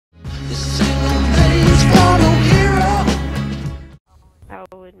That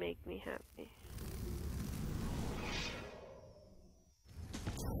would make me happy.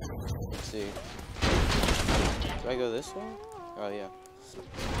 Let's see. Do I go this way? Oh yeah.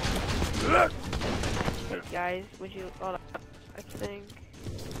 Hey guys, would you hold up? I think.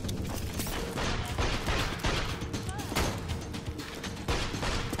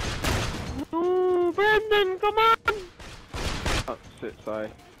 No, Brendan, come on! Oh, shit, sorry.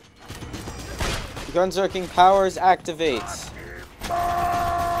 Gunzerking powers activate.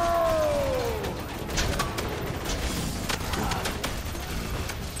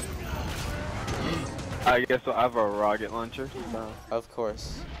 I guess I have a rocket launcher. So. Of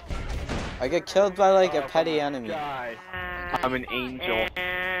course. I get killed by like a petty enemy. Die. I'm an angel.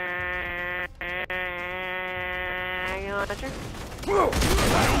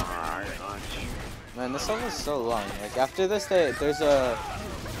 Man, this level is so long. Like after this, there's a.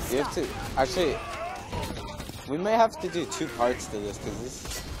 You have to actually. We may have to do 2 parts to this because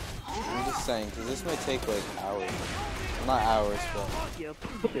this. I'm just saying because this may take like hours. Not hours, but.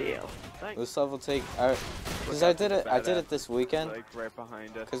 This level take. Because I did it this weekend. Like right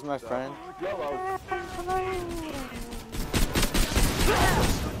behind us. Cause my friend.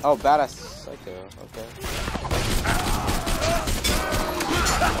 Oh, badass psycho. Okay.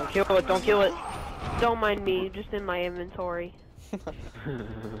 Don't kill it, don't kill it. Don't mind me, just in my inventory.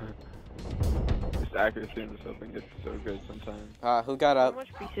 This accuracy in this open gets so good sometimes. Who got So up?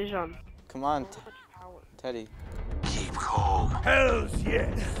 much precision. Come on, So much power. Teddy. Keep calm. Hells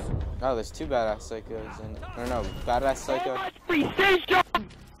yes. Oh, there's 2 badass psychos and no, badass psycho. So much precision!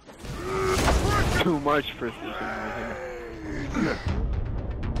 Too much precision right here.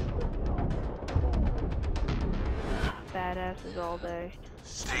 Badasses all day.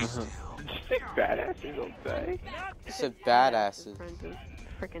 Stay still. Sick badasses all day. I said badasses.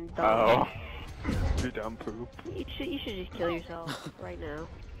 Freaking dumb. Oh. You dumb poop. You should just kill yourself right now.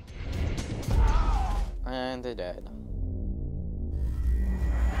 And they're dead.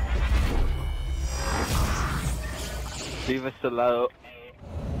 Leave us alone.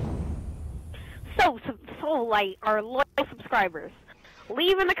 So like our loyal subscribers,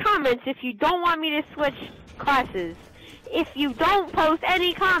 leave in the comments if you don't want me to switch classes. If you don't post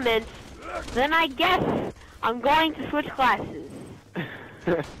any comments, then I guess I'm going to switch classes.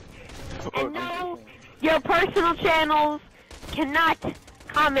 And no, your personal channels cannot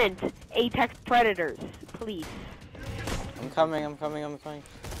comment Apex Predators, please. I'm coming. No.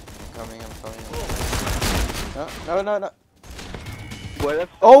 What if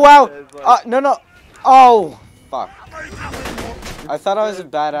Oh wow! says, like, No. Oh, fuck. I thought I was a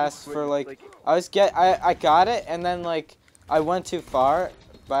badass for like, I got it and then like, I went too far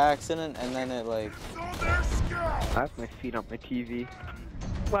by accident and then it like. I have my feet on my TV.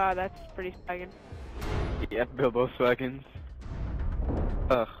 Wow, that's pretty swaggin'. Yeah, Bilbo Swaggins.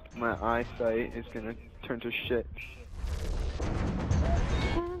 Ugh, my eyesight is gonna turn to shit.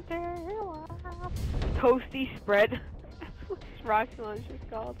 Toasty spread. That's what this rocket launch is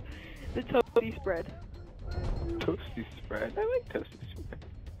called. The toasty spread. Toasty spread. I like toasty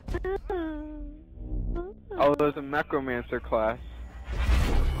spread. Oh, there's a Necromancer class.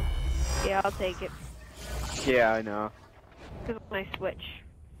 Yeah, I'll take it. Yeah, I know. Because when I switch.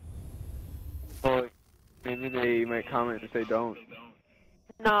 Well, maybe they might comment if they don't.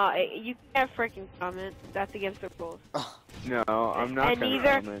 Nah, you can't freaking comment. That's against the rules. No, I'm not and gonna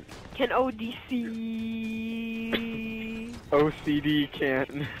neither comment. can ODC. OCD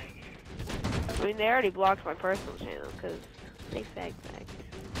can't. I mean, they already blocked my personal channel because they fag.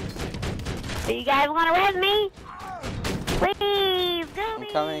 So you guys want to res me? Please, do I'm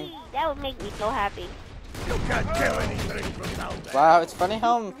coming. That would make me so happy. You can't kill anything from down there. Wow, it's funny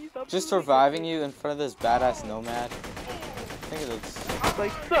how I'm just surviving you in front of this badass nomad. I think it's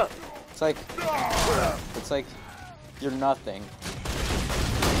Like so. It's like you're nothing.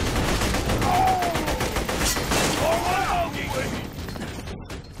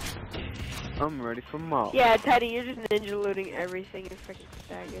 I'm ready for mob. Yeah, Teddy, you're just ninja looting everything, you freaking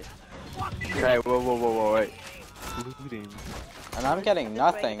faggot. Okay, whoa, wait. Looting. And I'm getting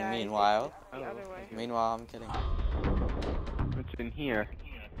nothing, guys. meanwhile. The other way. Meanwhile, I'm getting... What's in here?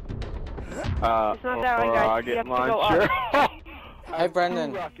 It's not that way, guys. You rocket have to go launcher. Hey,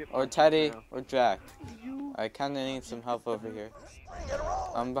 Brendan, or Teddy, No. or Jack. I kinda need some help over here.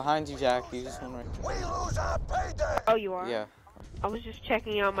 I'm behind you, Jack. You just went right... We lose our payday. Oh, you are? Yeah. I was just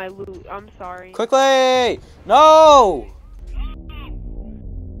checking out my loot. I'm sorry. Quickly! No!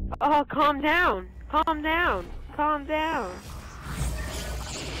 Oh, calm down. Calm down. Calm down.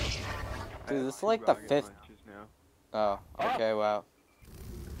 Dude, this is like the Rocket 5th... launchers now. Oh, okay, wow.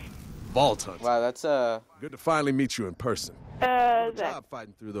 Vault Hunter. Wow, that's Good to finally meet you in person. Good Zach. job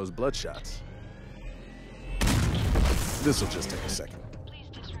fighting through those bloodshots. This'll just take a second. Please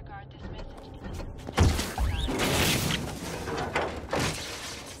disregard this message.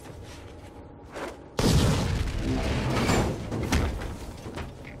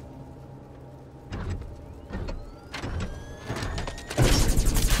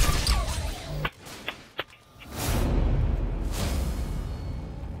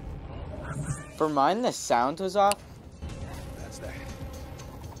 for mine. The sound was off. That's that.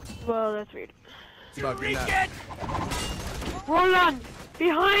 Well, that's weird. It's about good night. Bordelands!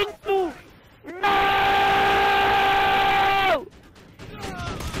 Behind you! No!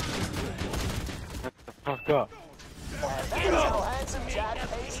 Fuck up. That's how handsome Jack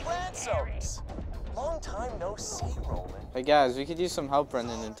pays ransoms. Long time no see, Roland. Hey guys, we could use some help,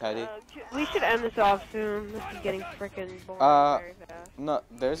 Brendan and Teddy. We should end this off soon. This is getting freaking boring very fast. No,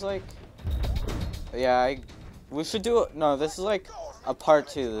 there's like, yeah, we should do it. No, this is like a part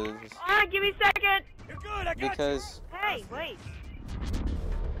 2. Give me a second! You're good, I got Because Hey, wait.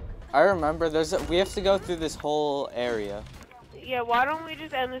 I remember we have to go through this whole area. Yeah, why don't we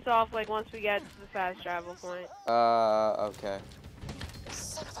just end this off like once we get to the fast travel point? Okay.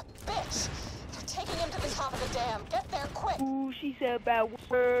 Son of a bitch! They're taking him to the top of the dam. Get there quick! Ooh, she said bad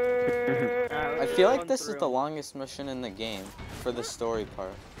word. I feel like this is the longest mission in the game for the story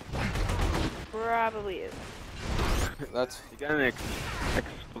part. Probably is. That's You got an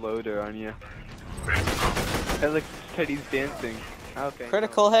exploder on you. Hey, look, Teddy's dancing. Okay.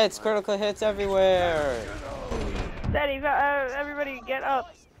 critical hits everywhere. Teddy, everybody get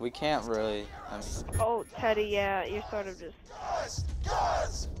up. We can't really. Oh, Teddy, yeah, you're sort of just...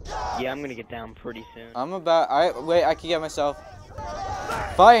 Yeah, I'm gonna get down pretty soon. Wait, I can get myself.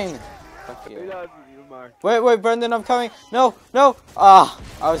 Fine. Fuck you. Wait, Brendan, I'm coming. No. Ah,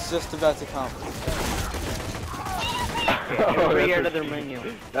 I was just about to come. Oh, Free that's out what of their she- menu.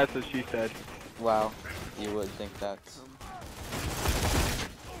 That's what she said. Wow, you would think that.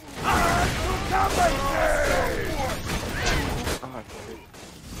 Oh,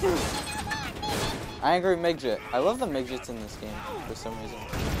 Angry midget. I love the midgets in this game for some reason.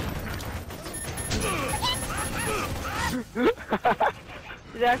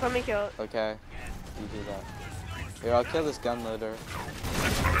 Zach, let me kill it. Okay, you do that. Here, I'll kill this gun loader.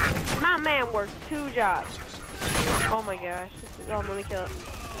 My man works 2 jobs. Oh my gosh. Oh, let me kill it.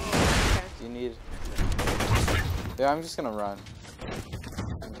 Okay. Do you need? Yeah, I'm just gonna run.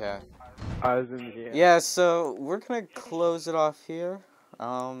 Okay. I was in the Yeah, so we're gonna close it off here.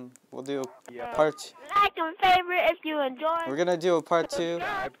 We'll do a part. Like and favorite if you enjoy. We're gonna do a part 2.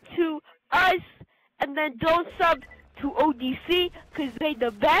 To us, and then don't sub to ODC because they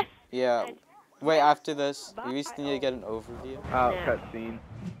the best. Yeah. Wait, after this, we just need to get an overview. Oh, cutscene.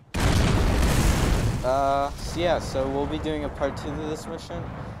 So yeah, so we'll be doing a part 2 to this mission,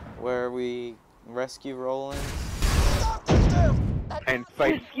 where we rescue Roland. And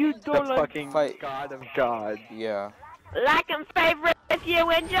fight You the don't fucking Fight. god of gods. Yeah. like and favorite if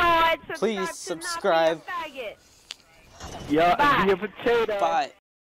you enjoyed. Please subscribe. To not be a faggot. Yeah, Bye. be a potato. Bye.